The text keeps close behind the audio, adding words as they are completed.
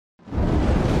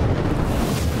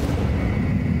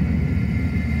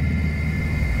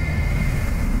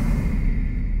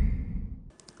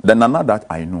The Nana that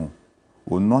I know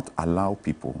will not allow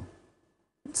people,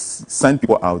 send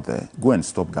people out there, go and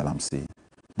stop Galamsey.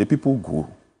 The people go.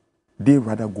 They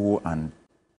rather go and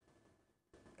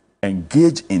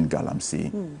engage in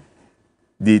Galamsey.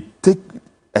 They take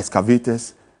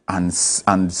excavators and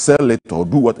sell it or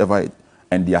do whatever,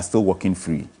 and they are still working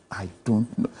free. I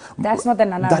don't know. That's not the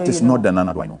Nanado. That is not the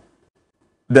Nanado I know.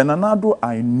 The Nanado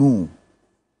I know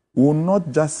will not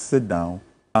just sit down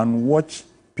and watch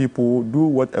people do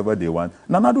whatever they want.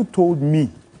 Nanado told me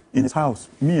in his house,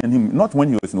 me and him, not when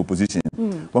he was in opposition,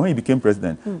 but when he became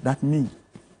president, that me,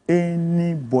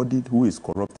 anybody who is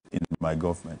corrupt in my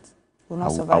government,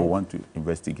 I want to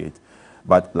investigate.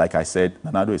 But like I said,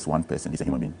 Nanado is one person. He's a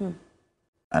human being.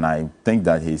 And I think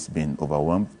that he's been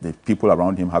overwhelmed. The people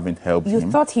around him haven't helped him.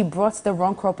 You thought he brought the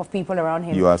wrong crop of people around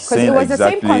him? You are saying because it was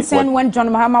exactly the same concern when John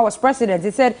Mahama was president.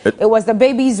 He said it was the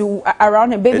babies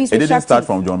around him, babies It with didn't start teeth.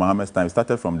 from John Mahama's time. It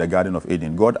started from the Garden of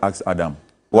Eden. God asked Adam,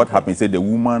 what happened? He said, the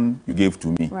woman you gave to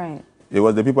me. Right. It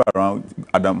was the people around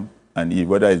Adam and Eve,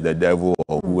 whether it's the devil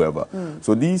or whoever.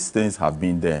 So these things have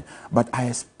been there. But I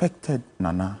expected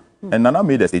Nana, and Nana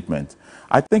made a statement.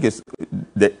 I think it's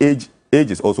the age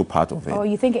is also part of it. Oh,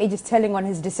 you think age is telling on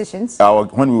his decisions?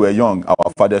 When we were young, our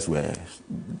fathers were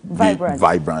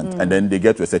vibrant. And then they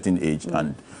get to a certain age.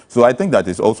 And so I think that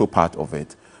is also part of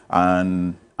it.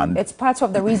 And it's part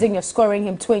of the reason you're scoring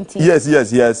him 20. Yes. But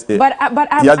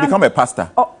he has become a pastor.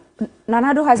 Oh,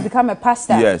 Nanado has become a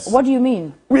pastor. Yes. What do you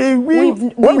mean? When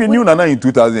we knew Nana in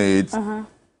 2008,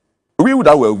 we would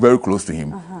have were very close to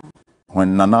him.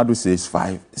 When Nanado says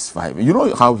 5, it's 5. You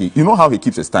know how he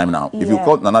keeps his time now. If you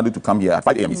call Nanado to come here at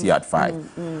 5 a.m., he's here at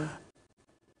 5.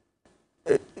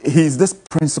 He's this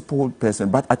principled person,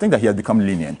 but I think that he has become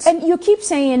lenient. And you keep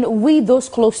saying we, those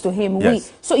close to him.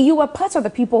 Yes. So you were part of the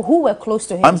people who were close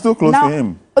to him. I'm still close to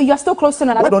him. Oh, you're still close to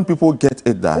Nanado? Why don't people get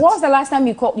it that? What was the last time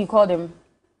you called him?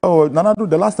 Oh, Nanado,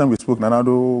 the last time we spoke,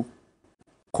 Nanado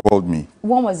called me.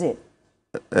 When was it?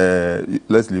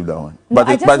 Let's leave that one. No,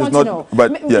 I just want to know.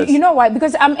 But yes. You know why?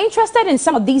 Because I'm interested in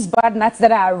some of these bad nuts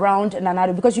that are around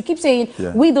Nanado. Because you keep saying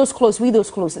we those close, we those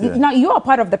close. Yeah. Now you are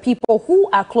part of the people who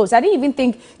are close. I didn't even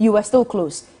think you were still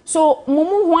close. So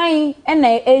Mumu why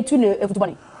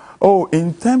and Oh,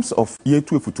 in terms of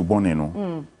Yetu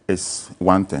Efutubone, is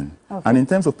one thing, and in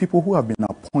terms of people who have been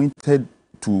appointed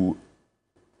to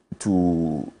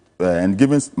and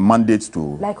given mandates to.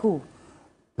 Like who?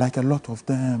 Like a lot of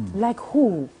them. Like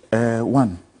who?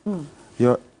 One.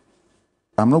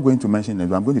 I'm not going to mention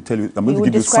them. I'm going to tell you. I'm going to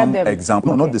give you some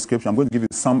examples. No, not description. I'm going to give you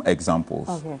some examples.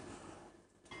 Okay.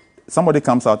 Somebody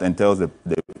comes out and tells the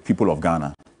people of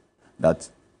Ghana that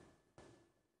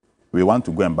we want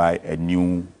to go and buy a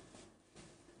new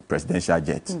presidential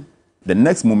jet. The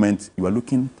next moment, you are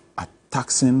looking at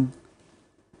taxing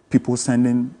people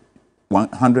sending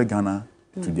 100 Ghana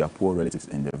to their poor relatives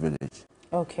in their village.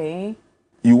 Okay.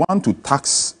 You want to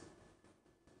tax,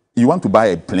 you want to buy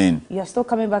a plane. You're still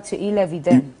coming back to e-levy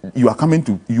then. You're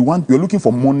looking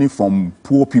for money from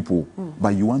poor people,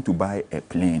 but you want to buy a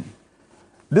plane.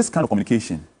 This kind of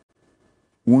communication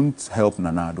won't help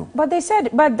Nanado. But they said,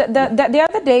 but the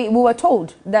other day we were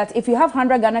told that if you have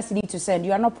 100 Ghana cedi to send,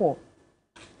 you are not poor.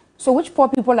 So which poor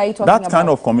people are you talking about? That kind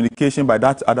of communication by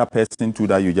that other person too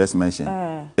that you just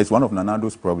mentioned is one of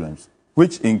Nanado's problems,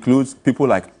 which includes people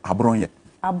like Abronye.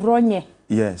 Abronye?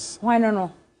 Yes. Why no?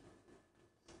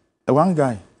 One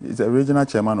guy is a regional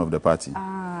chairman of the party,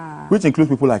 which includes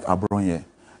people like Abronye.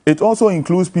 It also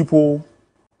includes people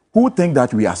who think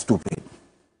that we are stupid.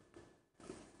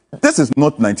 This is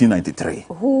not 1993.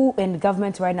 Who in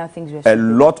government right now thinks we're stupid? A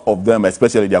lot of them,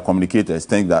 especially their communicators,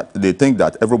 think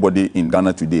that everybody in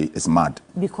Ghana today is mad.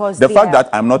 Because the fact that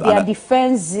I'm not their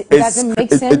defense doesn't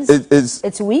make sense.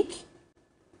 It's weak.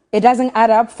 It doesn't add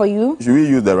up for you. Should we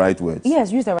use the right words? Yes,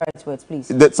 use the right words,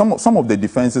 please. Some of the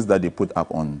defenses that they put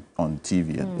up on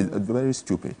TV is very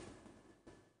stupid.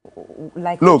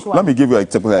 Like look, let me give you a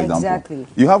typical example. Exactly.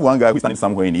 You have one guy who's standing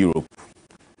somewhere in Europe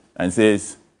and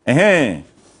says,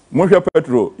 Moshe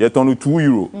Petro, you're turning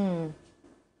 €2.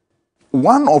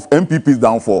 One of NPP's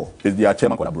downfall is their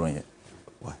chairman called Abronye.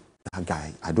 What? That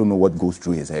guy, I don't know what goes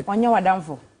through his head.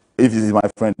 Downfall? If he's my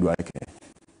friend, do I care?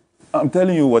 I'm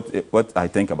telling you what I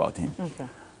think about him.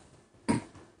 Okay.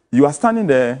 You are standing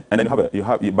there, and then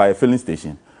you by a filling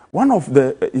station.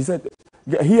 He said,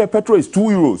 here petrol is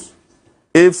 €2.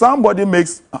 If somebody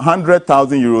makes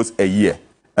 100,000 euros a year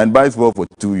and buys fuel for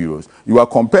 €2, you are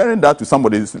comparing that to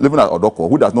somebody living at Odoko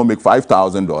who does not make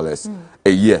 $5,000 a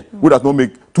year, who does not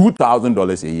make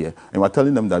 $2,000 a year. And you are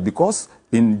telling them that because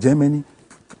in Germany,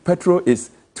 petrol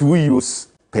is €2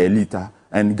 per liter,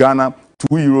 and Ghana,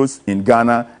 €2 in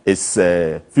Ghana is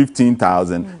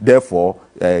 15,000. Therefore,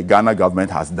 Ghana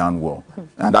government has done well.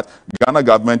 And that Ghana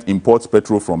government imports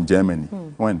petrol from Germany.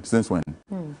 When? Since when?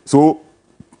 So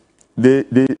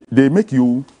they make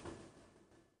you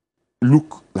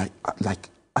look like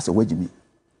as a wedgie.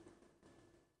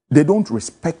 They don't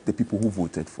respect the people who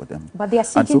voted for them. But they are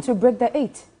seeking to break the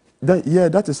 8. Yeah,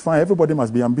 that is fine. Everybody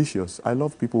must be ambitious. I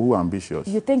love people who are ambitious.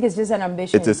 You think it's just an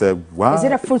ambition? It is a wow. Is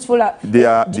it a fruitful? They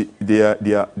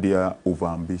are over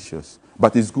ambitious,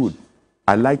 but it's good.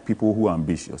 I like people who are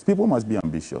ambitious. People must be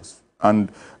ambitious,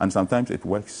 and sometimes it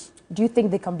works. Do you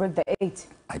think they can break the 8?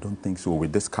 I don't think so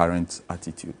with this current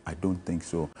attitude. I don't think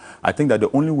so. I think that the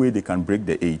only way they can break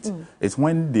the 8 is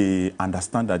when they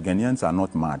understand that Ghanaians are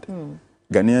not mad.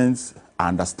 Ghanaians are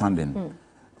understanding.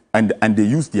 And they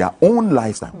use their own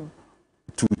lifestyle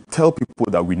to tell people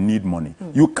that we need money.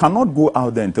 You cannot go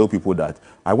out there and tell people that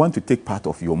I want to take part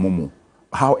of your momo.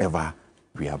 However,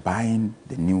 we are buying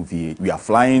the new V8. We are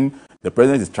flying. The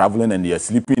president is traveling and they are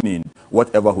sleeping in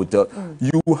whatever hotel.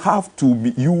 You have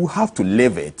to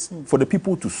live it for the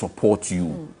people to support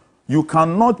you. We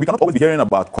cannot always be hearing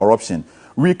about corruption.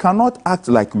 We cannot act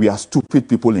like we are stupid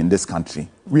people in this country.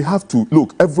 We have to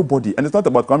look, everybody, and it's not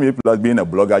about coming plus being a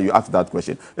blogger, you ask that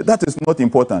question. That is not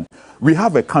important. We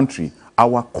have a country,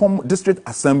 our district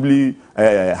assembly,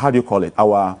 how do you call it?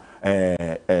 Our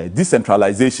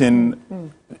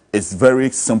decentralization is very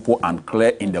simple and clear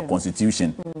in the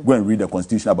Constitution. Go and read the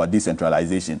Constitution about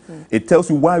decentralization. It tells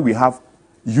you why we have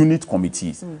unit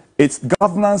committees. Its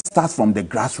governance starts from the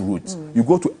grassroots. You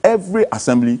go to every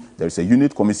assembly, there is a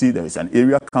unit committee, there is an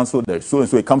area council, there is so and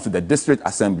so. It comes to the district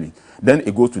assembly. Then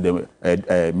it goes to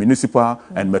the municipal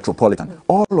and metropolitan.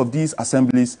 All of these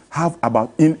assemblies have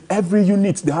about, in every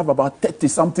unit, they have about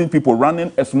 30-something people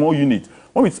running a small unit.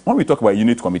 When we talk about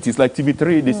unit committees, like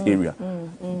TV3, this area,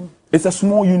 it's a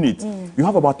small unit. You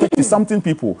have about 30-something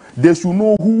people. They should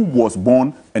know who was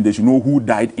born and they should know who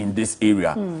died in this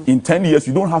area. In 10 years,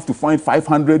 you don't have to find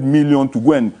 500 million to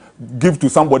go and give to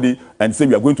somebody and say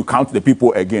we are going to count the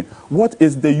people again. What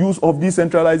is the use of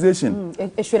decentralization?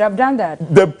 It should have done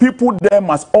that. The people there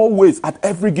must always, at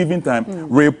every given time,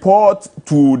 report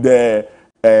to the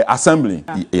assembly.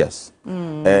 Yes.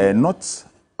 Not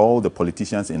all the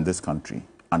politicians in this country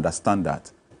understand that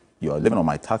you are living on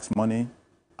my tax money,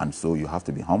 and so you have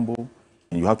to be humble,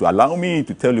 and you have to allow me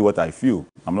to tell you what I feel.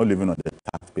 I'm not living on the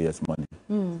taxpayers'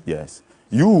 money. Yes.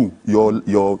 Your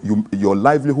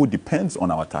livelihood depends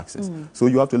on our taxes. So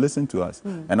you have to listen to us.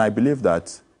 And I believe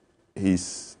that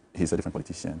he's a different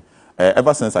politician.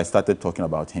 Ever since I started talking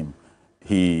about him,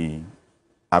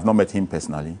 I've not met him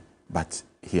personally, but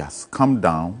he has come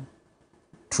down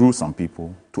through some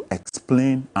people to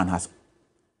explain and has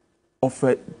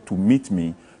offered to meet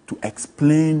me to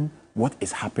explain what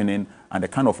is happening and the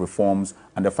kind of reforms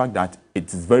and the fact that it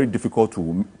is very difficult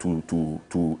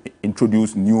to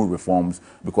introduce new reforms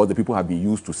because the people have been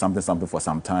used to something for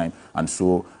some time. And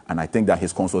I think that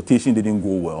his consultation didn't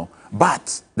go well.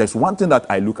 But there's one thing that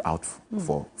I look out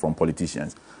for from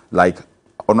politicians, like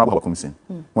Honorable Kumsin,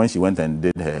 when she went and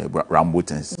did her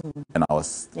rambutans, and I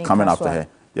was coming after her.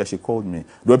 Yeah, she called me.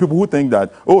 There are people who think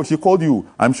that, oh, she called you.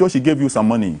 I'm sure she gave you some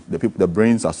money. The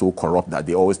brains are so corrupt that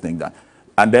they always think that.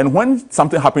 And then when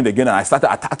something happened again and I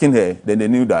started attacking her, then they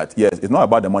knew that, yes, it's not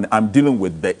about the money. I'm dealing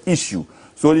with the issue.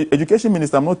 So the education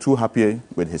minister, I'm not too happy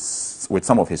with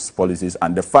some of his policies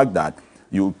and the fact that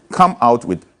you come out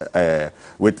with a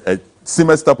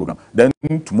semester program. Then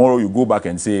tomorrow you go back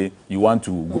and say you want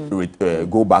to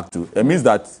go back to. It means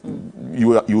that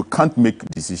you can't make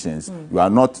decisions. You are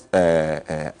not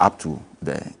up to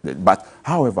but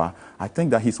however, I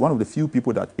think that he's one of the few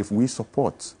people that if we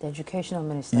support the educational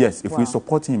minister. Yes, if we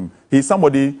support him, he's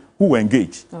somebody who will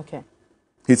engage. Okay.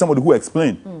 He's somebody who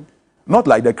explains. Not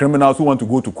like the criminals who want to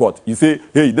go to court. You say,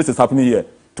 hey, this is happening here.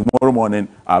 Tomorrow morning,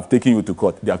 I've taken you to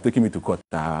court. They have taken me to court.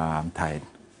 I'm tired.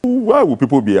 Why would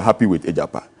people be happy with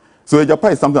Agyapong? So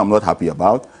Agyapong is something I'm not happy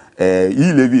about.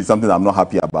 E-levy is something I'm not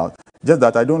happy about. Just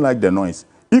that I don't like the noise.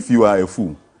 If you are a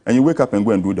fool and you wake up and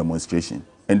go and do a demonstration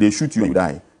and they shoot you and you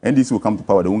die, NDC will come to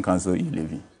power, they won't cancel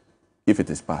e-levy if it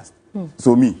is passed.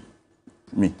 So me,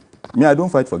 I don't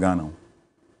fight for Ghana.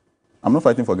 I'm not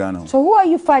fighting for Ghana. So who are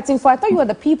you fighting for? I thought you were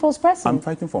the people's person. I'm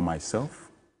fighting for myself.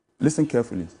 Listen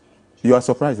carefully. You are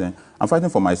surprised, eh? I'm fighting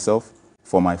for myself,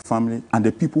 for my family, and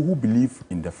the people who believe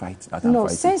in the fight that I'm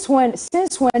fighting.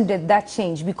 Since when did that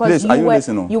change? Because please,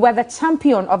 you were the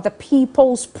champion of the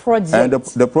People's Project. And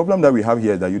the problem that we have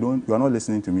here is that you are not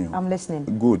listening to me. I'm listening.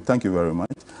 Good, thank you very much.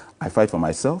 I fight for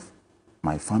myself,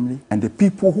 my family, and the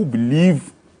people who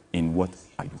believe in what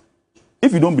I do.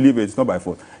 If you don't believe it, it's not by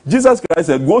fault. Jesus Christ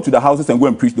said, go to the houses and go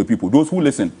and preach to people. Those who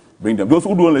listen, bring them. Those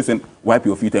who don't listen, wipe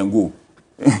your feet and go.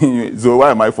 So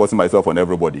why am I forcing myself on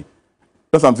everybody?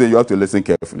 That's what I'm saying. You have to listen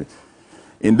carefully.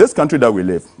 In this country that we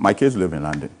live, my kids live in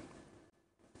London.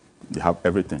 They have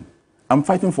everything. I'm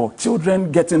fighting for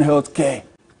children getting health care.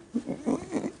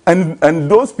 And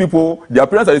those people, their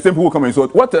parents are the same people who come and say,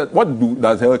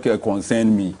 does health care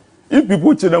concern me? If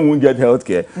children won't get health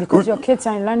care. Because your kids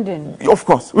are in London. Of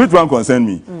course, which one concern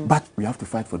me? But we have to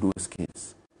fight for those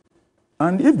kids.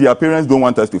 And if their parents don't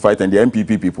want us to fight, and the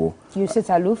NPP people, you sit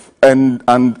aloof, and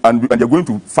they're going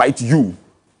to fight you,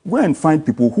 go and find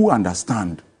people who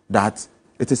understand that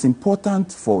it is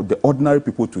important for the ordinary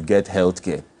people to get health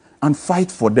care and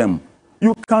fight for them.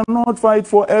 You cannot fight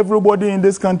for everybody in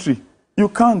this country. You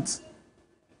can't.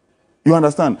 You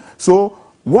understand? So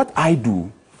what I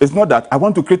do is not that I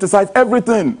want to criticize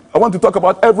everything. I want to talk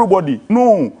about everybody.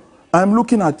 No. I'm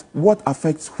looking at what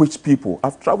affects which people.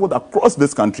 I've traveled across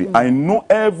this country. I know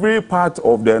every part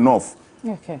of the north.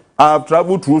 Okay. I've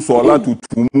traveled through Sola to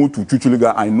Tumu to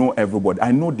Chuchuliga. I know everybody.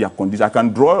 I know their conditions. I can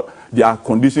draw their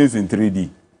conditions in 3D.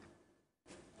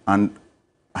 And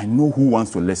I know who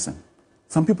wants to listen.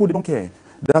 Some people, they don't care.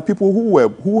 There are people who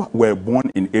were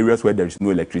born in areas where there is no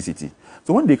electricity.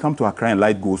 So when they come to Accra and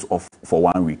light goes off for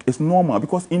 1 week, it's normal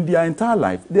because in their entire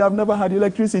life, they have never had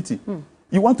electricity.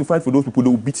 You want to fight for those people, they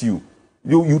will beat you.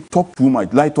 You talk too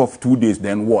much, light off 2 days,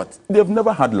 then what? They've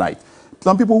never had light.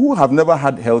 Some people who have never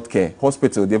had health care,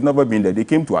 hospital, they've never been there, they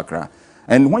came to Accra.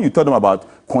 And when you tell them about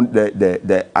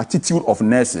the attitude of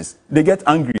nurses, they get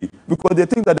angry because they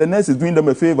think that the nurse is doing them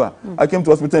a favor. I came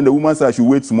to hospital and the woman said I should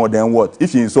wait more, then what?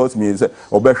 If she insults me and says,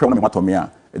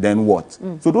 then what?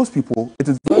 So those people, it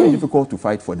is very difficult to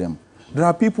fight for them. There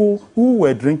are people who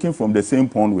were drinking from the same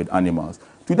pond with animals.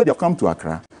 Today they have come to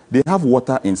Accra. They have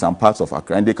water in some parts of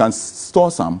Accra and they can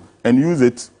store some and use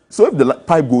it. So if the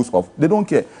pipe goes off, they don't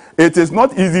care. It is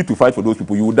not easy to fight for those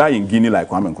people. You will die in Guinea like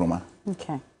Kwame Nkrumah.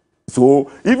 Okay.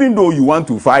 So even though you want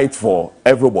to fight for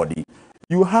everybody,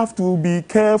 you have to be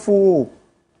careful.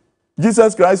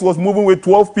 Jesus Christ was moving with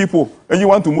 12 people, and you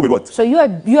want to move with what? So you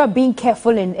are being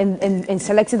careful in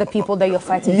selecting the people that you're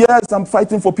fighting for? Yes, I'm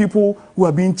fighting for people who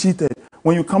are being cheated.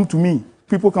 When you come to me,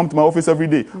 people come to my office every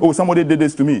day. Oh, somebody did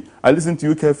this to me. I listen to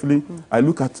you carefully. I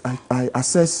look at, I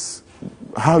assess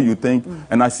how you think,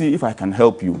 and I see if I can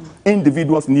help you.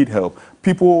 Individuals need help.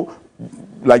 People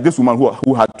like this woman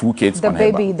who had 2 kids.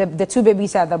 The 2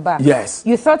 babies at the back. Yes.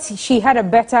 You thought she had a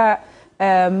better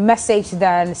message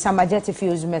than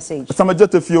Samajetefio's message?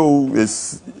 Samajetefio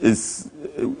is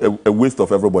a waste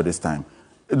of everybody's time.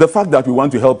 The fact that we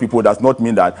want to help people does not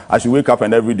mean that I should wake up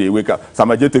and every day wake up.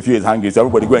 Samajetefio is hungry, so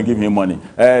everybody go and give him money.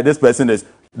 This person is.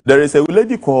 There is a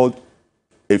lady called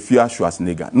Efia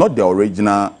Schwarzenegger, not the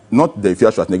original, not the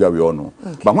Efia Schwarzenegger we all know.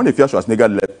 Okay. But when Efia Schwarzenegger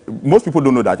left, most people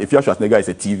don't know that Efia Schwarzenegger is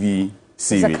a TV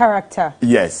series. It's a character.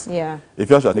 Yes. Yeah.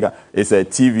 Efia Schwarzenegger is a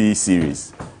TV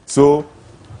series. So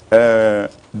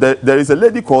there is a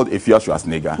lady called Efia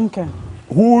Schwarzenegger, okay,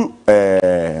 who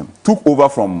took over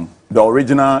from the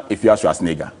original Efia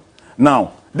Schwarzenegger.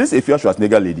 Now, this Efia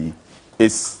Schwarzenegger lady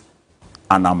is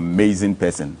an amazing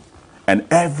person, and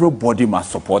everybody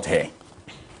must support her.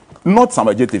 Not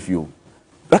Samajetefio.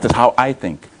 That is how I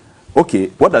think.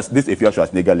 Okay, what does this Efia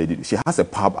Schwarzenegger lady do? She has a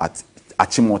pub at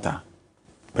Achimota,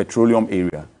 petroleum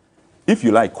area. If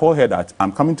you like, call her that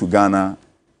I'm coming to Ghana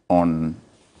on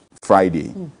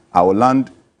Friday. I will land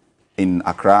in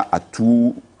Accra at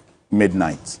 2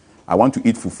 midnight. I want to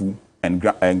eat fufu and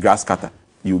grass cutter.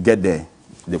 You get there,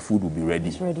 the food will be ready.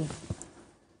 It's ready.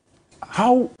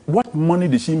 What money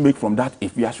did she make from that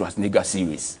Efia Schwarzenegger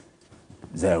series?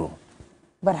 Zero.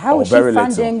 But how is she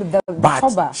funding the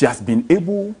But she has been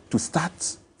able to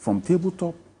start from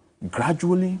tabletop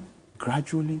gradually.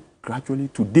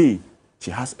 Today,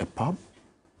 she has a pub,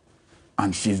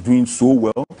 and she's doing so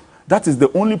well. That is the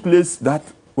only place that,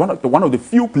 one of the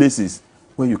few places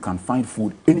where you can find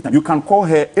food anytime. You can call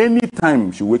her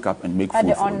anytime she wake up and make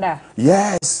food.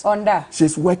 Yes.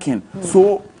 She's working.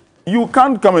 So you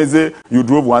can't come and say you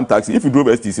drove one taxi. If you drove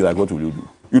STC, like, what will you do?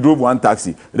 You drove one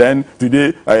taxi. Then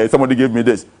today, somebody gave me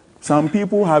this. Some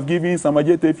people have given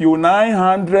Samajetefio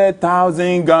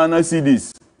 900,000 Ghana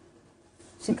cedis.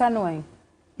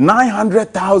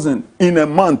 900,000 in a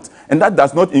month. And that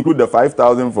does not include the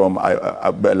 5,000 from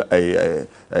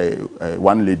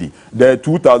one lady, the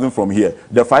 2,000 from here,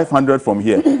 the 500 from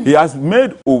here. He has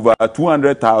made over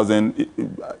 200,000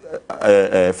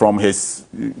 from his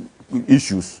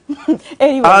issues.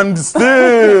 Anyway. And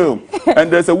still,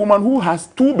 and there's a woman who has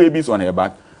 2 babies on her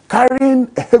back, carrying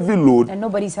a heavy load. And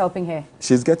nobody's helping her.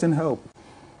 She's getting help.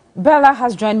 Bella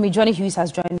has joined me. Johnny Hughes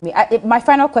has joined me. My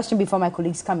final question before my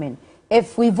colleagues come in.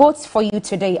 If we vote for you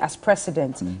today as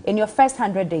president, in your first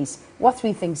 100 days, what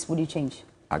 3 things would you change?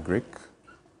 Agric.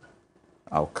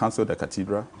 I'll cancel the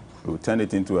cathedral. We'll turn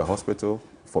it into a hospital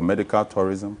for medical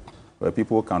tourism, where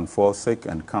people can fall sick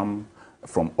and come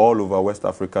from all over West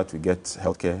Africa to get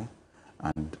healthcare.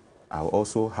 And I'll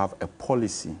also have a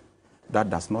policy that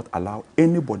does not allow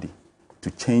anybody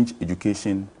to change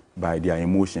education by their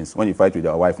emotions. When you fight with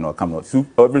your wife, no, come on.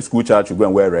 Every school child should go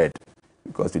and wear red,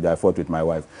 because today I fought with my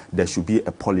wife. There should be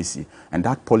a policy, and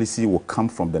that policy will come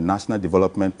from the National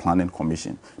Development Planning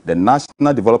Commission. The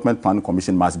National Development Planning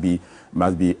Commission must be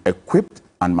equipped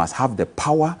and must have the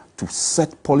power to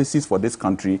set policies for this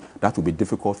country that will be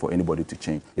difficult for anybody to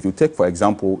change. If you take, for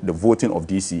example, the voting of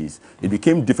DCs, it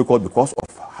became difficult because of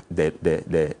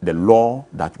the law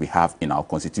that we have in our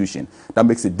constitution. That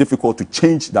makes it difficult to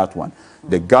change that one.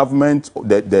 The government,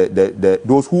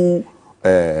 those who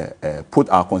put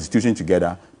our constitution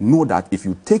together know that if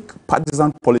you take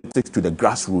partisan politics to the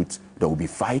grassroots, there will be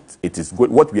fight. It is good.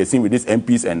 What we are seeing with these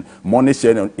MPs and money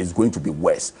sharing is going to be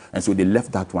worse. And so they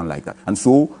left that one like that. And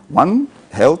so 1,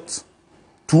 health,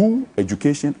 2,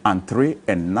 education, and 3,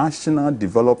 a national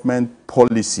development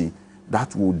policy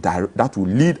that will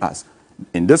lead us.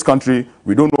 In this country,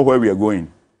 we don't know where we are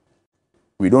going.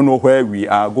 We don't know where we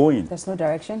are going. There's no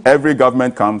direction. Every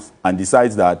government comes and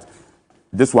decides that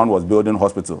this one was building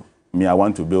hospital. Me, I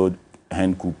want to build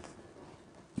hen coop.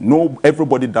 No,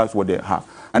 everybody does what they have.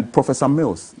 And Professor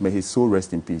Mills, may his soul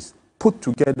rest in peace, put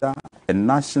together a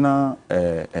national,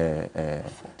 a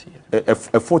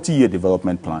 40-year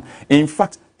development plan. In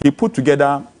fact, he put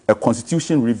together a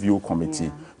constitution review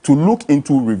committee to look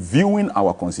into reviewing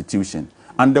our constitution.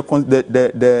 And the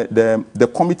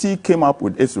committee came up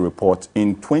with its report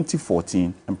in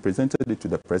 2014 and presented it to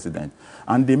the president.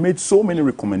 And they made so many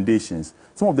recommendations.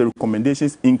 Some of the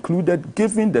recommendations included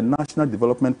giving the National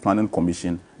Development Planning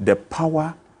Commission the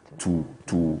power to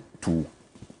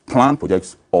plan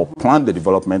projects or plan the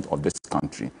development of this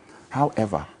country.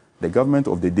 However, the government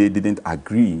of the day didn't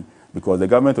agree, because the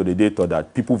government of the day thought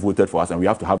that people voted for us and we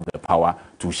have to have the power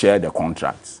to share the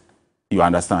contracts. You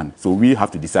understand? So we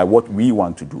have to decide what we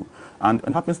want to do. And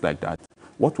it happens like that.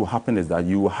 What will happen is that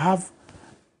you have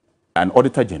an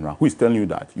auditor general who is telling you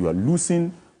that you are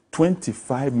losing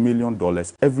 $25 million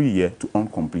every year to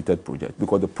uncompleted projects,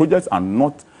 because the projects are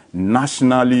not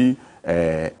nationally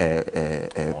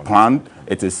planned.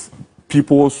 It is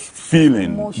people's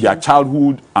feeling, their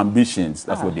childhood ambitions.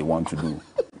 That's what they want to do.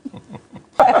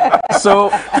 So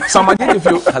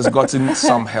Agyapong has gotten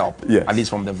some help, at least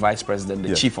from the vice president,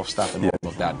 the chief of staff, and all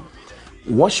of that.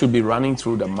 What should be running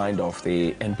through the mind of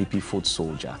the NPP foot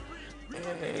soldier?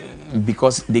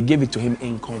 Because they gave it to him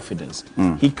in confidence.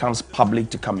 He comes public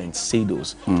to come and say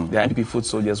those. The NPP foot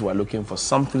soldiers who are looking for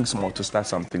something small to start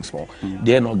something small,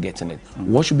 they're not getting it.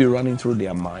 What should be running through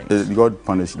their minds? God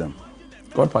punish them.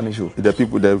 God punish you? The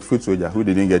people, the foot soldier who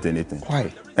didn't get anything.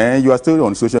 Why? And you are still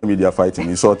on social media fighting,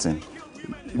 insulting.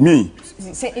 Me.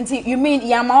 You mean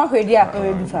Yama?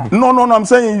 No, I'm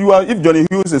saying you are. If Johnny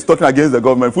Hughes is talking against the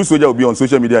government, foot soldier will be on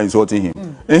social media insulting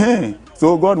him.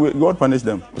 So God punish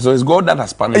them. So it's God that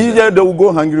has punished them. Yeah, they will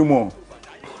go hungry more.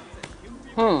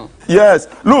 Yes.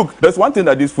 Look, there's one thing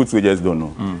that these foot soldiers don't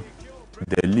know.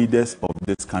 The leaders of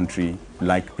this country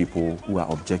like people who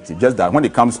are objective. Just that when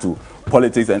it comes to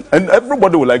politics, and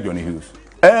everybody will like Johnny Hughes.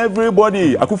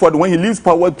 Everybody. Akufo-addo, when he leaves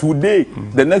power today,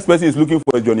 the next person is looking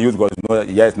for Johnny Hughes, because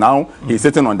yes, now he's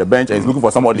sitting on the bench and he's looking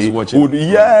for somebody who would, So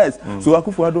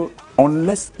Akufo-addo,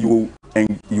 unless you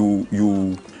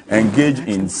engage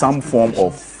in some form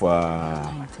of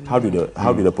how do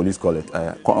the police call it,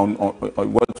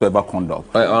 whatever conduct,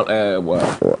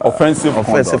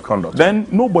 offensive conduct, then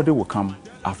nobody will come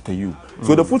after you.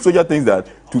 So the foot soldier thinks that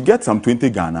to get some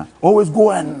 20 Ghana, always go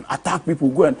and attack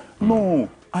people, no.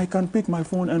 I can pick my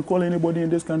phone and call anybody in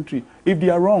this country. If they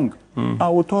are wrong, I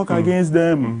will talk against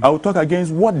them. I will talk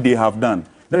against what they have done.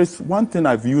 There is one thing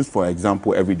I've used, for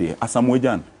example, every day.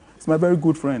 Asamoah, it's my very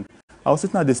good friend. I was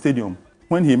sitting at the stadium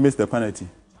when he missed the penalty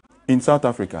in South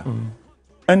Africa.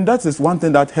 And that is one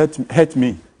thing that hurt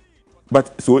me.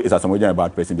 But so is Asamoah a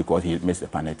bad person because he missed the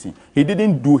penalty? He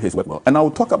didn't do his work well. And I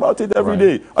will talk about it every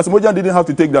day. Asamoah didn't have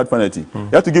to take that penalty.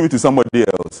 He had to give it to somebody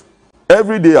else.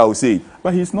 Every day I will say it.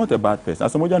 But he's not a bad person.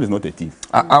 Asamoah is not a thief.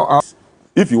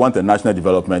 If you want a national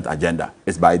development agenda,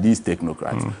 it's by these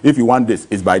technocrats. If you want this,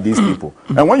 it's by these people.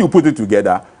 And when you put it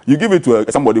together, you give it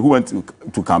to somebody who went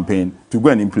to campaign to go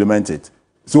and implement it.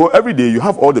 So every day you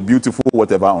have all the beautiful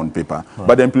whatever on paper,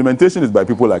 but the implementation is by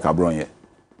people like Abronye.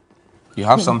 You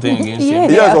have something against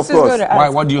him? Yes, of course. Why?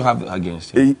 What do you have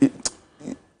against him?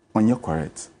 On your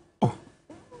correct.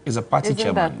 is a party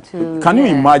chairman. Can you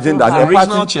imagine that a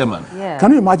regional chairman? Yeah.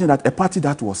 Can you imagine that a party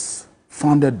that was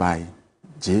founded by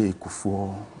J.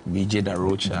 Akufo, BJ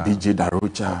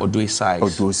Darocha,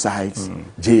 Odo Sykes,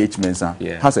 J.H.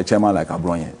 Mensah has a chairman like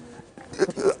Abronye?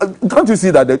 Can't you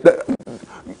see that?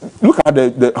 Look at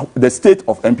the state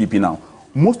of NPP now.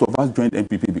 Most of us joined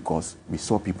NPP because we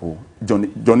saw people.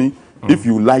 Johnny, if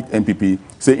you liked NPP,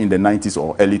 say in the 90s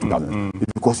or early 2000s,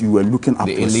 it's because you were looking up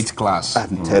the elite class.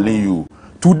 I'm telling you.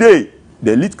 Today,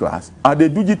 the elite class are the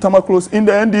Duji Tamaklos in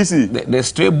the NDC. The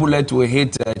stray bullet will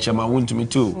hit Chairman Wontumi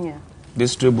too. Yeah.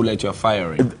 This stray bullet you're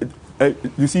firing.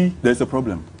 You see, there's a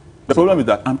problem. The problem is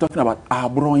that I'm talking about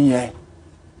Abronye.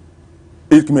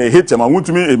 It may hit Chairman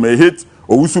Wontumi, it may hit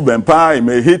Owusu Bempa, it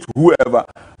may hit whoever.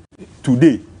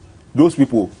 Today, those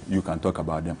people, you can talk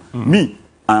about them. Me,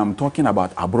 I'm talking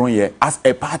about Abronye as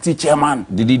a party chairman.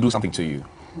 Did he do something to you?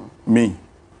 Me.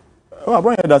 Oh,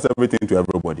 Abronye does everything to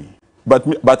everybody.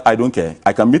 But I don't care.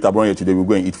 I can meet Abronye today, we'll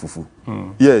go and eat fufu.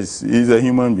 Yes, he's a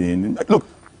human being. Look,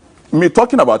 me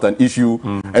talking about an issue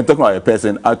and talking about a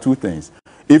person are two things.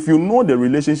 If you know the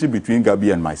relationship between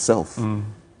Gabi and myself,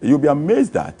 you'll be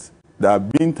amazed that there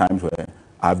have been times where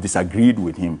I've disagreed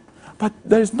with him. But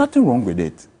there is nothing wrong with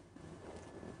it.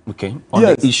 Okay, on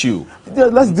the issue. Yeah,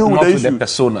 let's deal with the issue. The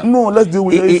persona. No, let's deal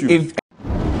with the issue. If